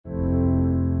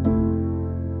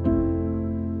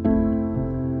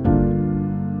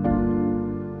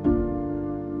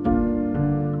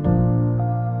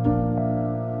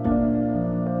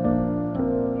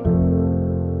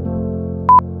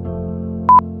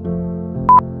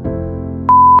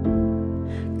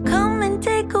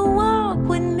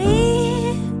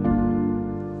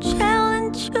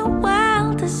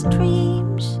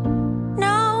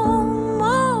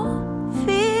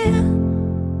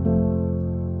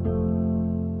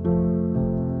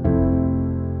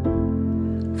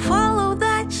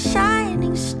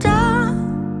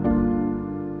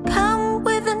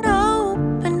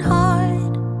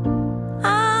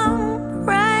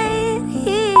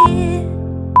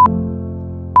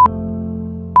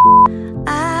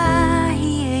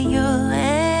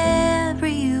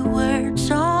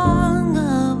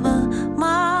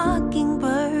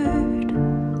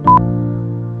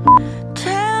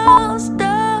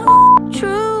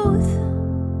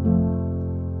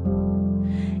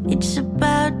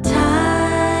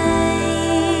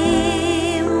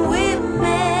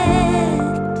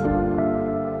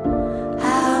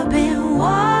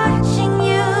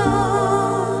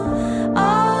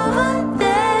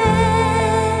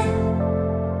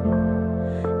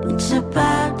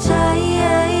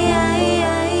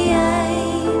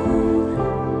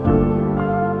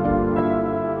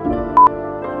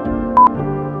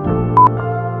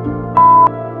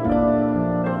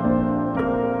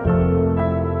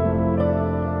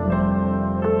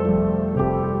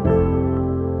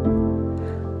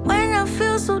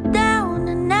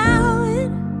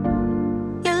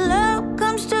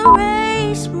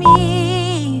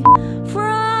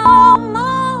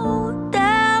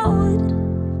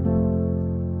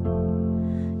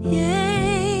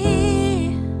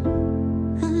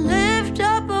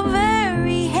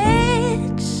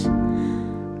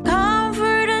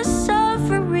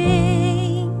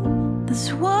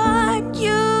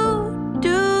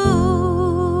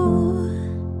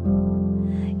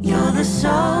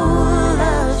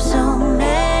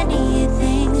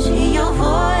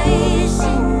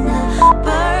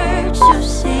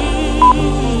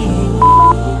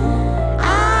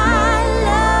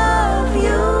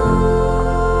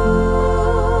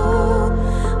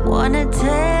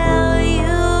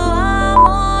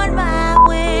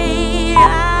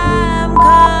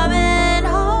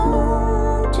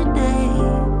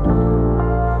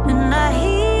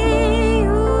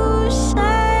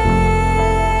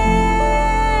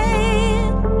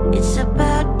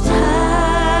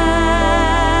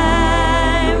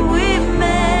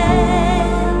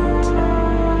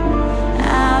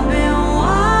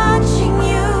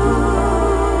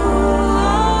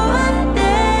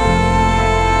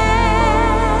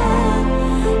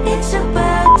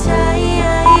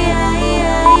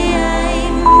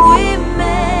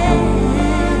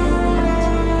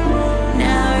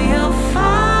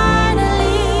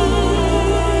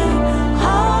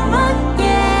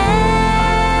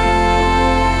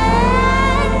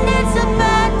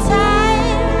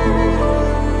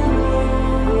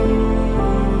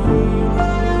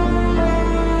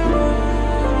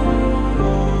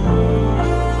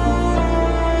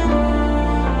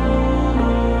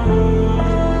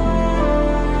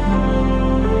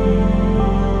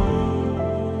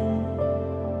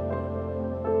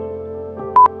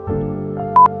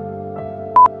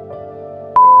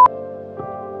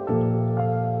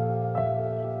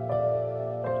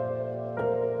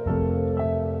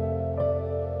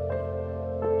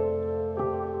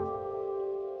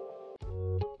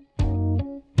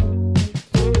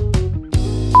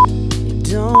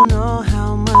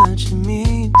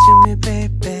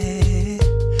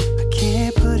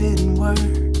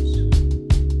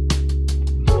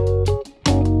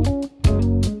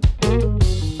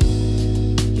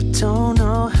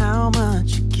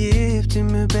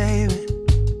baby.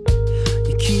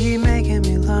 You keep making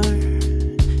me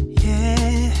learn,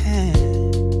 yeah.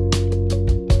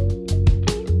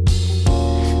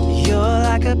 You're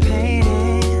like a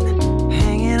painting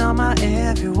hanging on my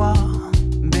every wall.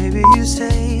 Baby, you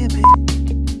save me,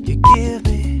 you give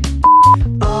me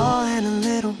all and a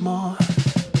little more.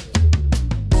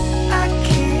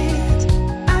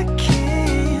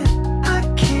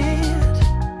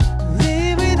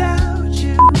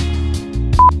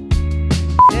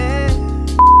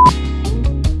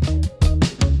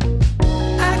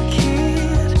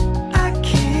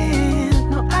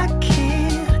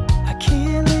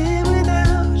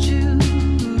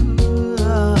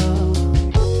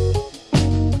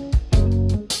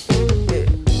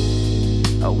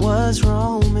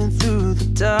 Roaming through the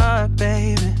dark,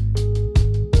 baby.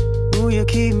 Ooh, you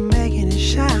keep making it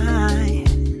shine.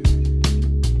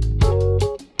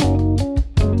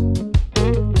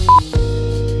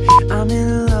 I'm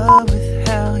in love with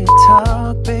how you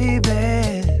talk,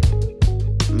 baby.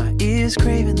 My ears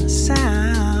craving the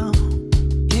sound,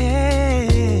 yeah.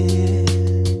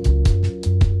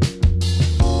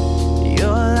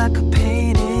 You're like a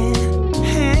painting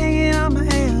hanging on my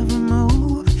every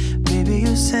move. Baby,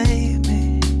 you save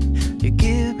me, you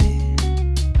give me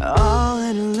all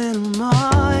and a little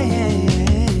more, yeah.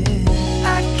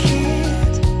 I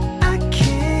can't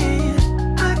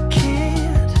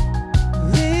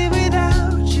live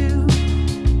without you,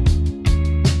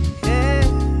 yeah.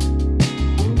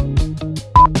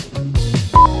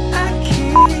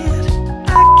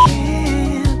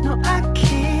 No, I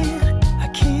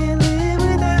can't live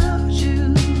without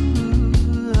you,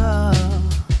 oh.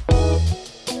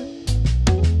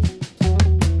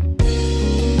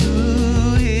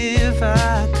 If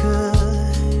I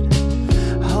could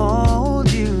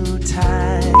hold you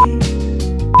tight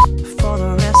for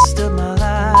the rest of my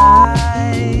life,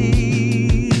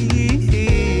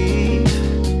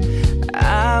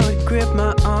 I would grip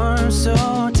my arms so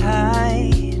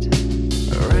tight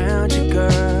around you,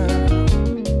 girl.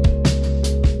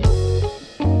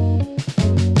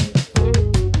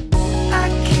 I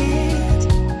can't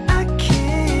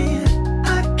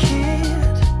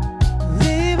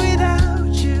live without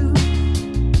you,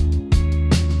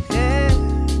 yeah.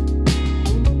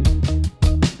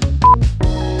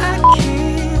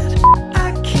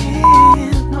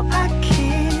 No, I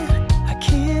can't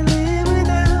live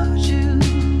without you, oh.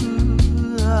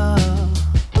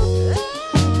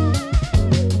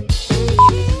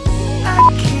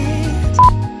 I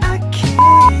can't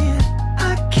live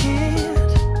without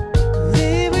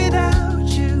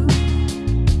you,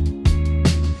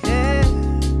 yeah.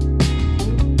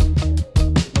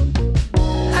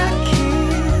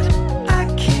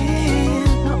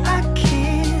 No, I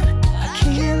can't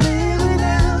live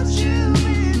without you,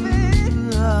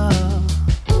 oh.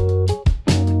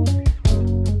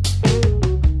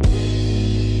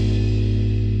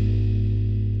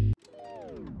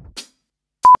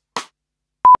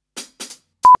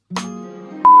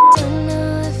 Don't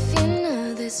know if you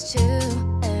know this too.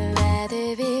 I'd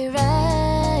rather be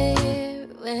right here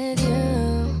with you.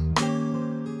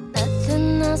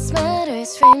 Nothing else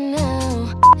matters right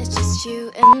now. It's just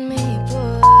you and me,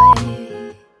 boy.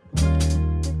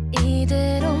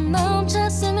 이대로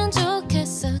멈췄으면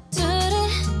좋겠어, 둘이.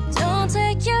 Don't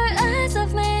take your eyes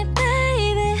off me,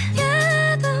 baby.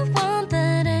 You're the one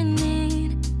that I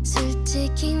need.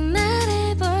 솔직히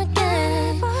말해볼게.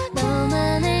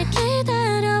 너만을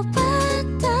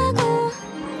기다려왔다고.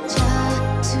 저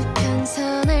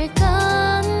수평선을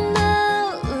건너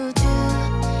우주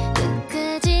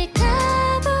끝까지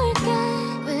가볼게.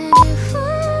 With you,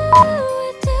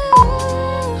 with you.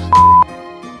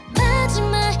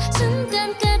 마지막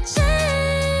순간까지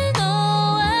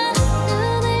너와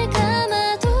눈을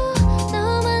감아도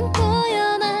너만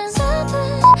보여. 난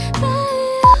something by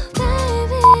you,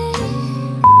 baby.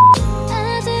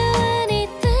 I'll do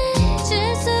anything 줄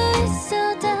수 있어.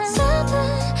 다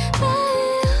something by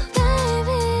you,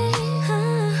 baby.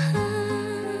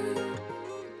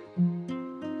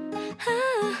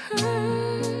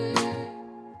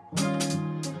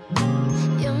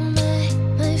 You're my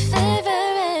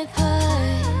favorite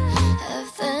part of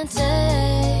the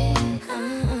day.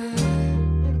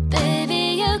 Baby,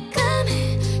 you got me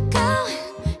going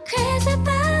crazy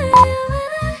about you,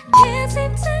 and I can't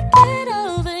seem to get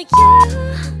over you.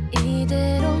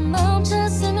 이대로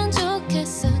멈췄으면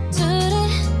좋겠어, 둘이.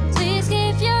 Please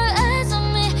keep your eyes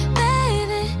on me,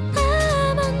 baby.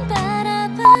 나만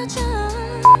바라봐줘.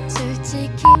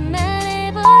 솔직히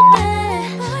말해볼게.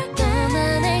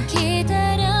 너만을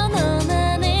기다려,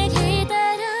 너만을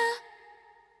기다려.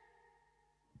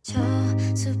 저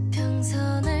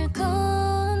수평선을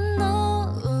건너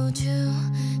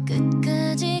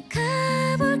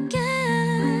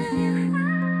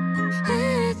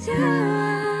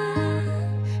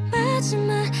touching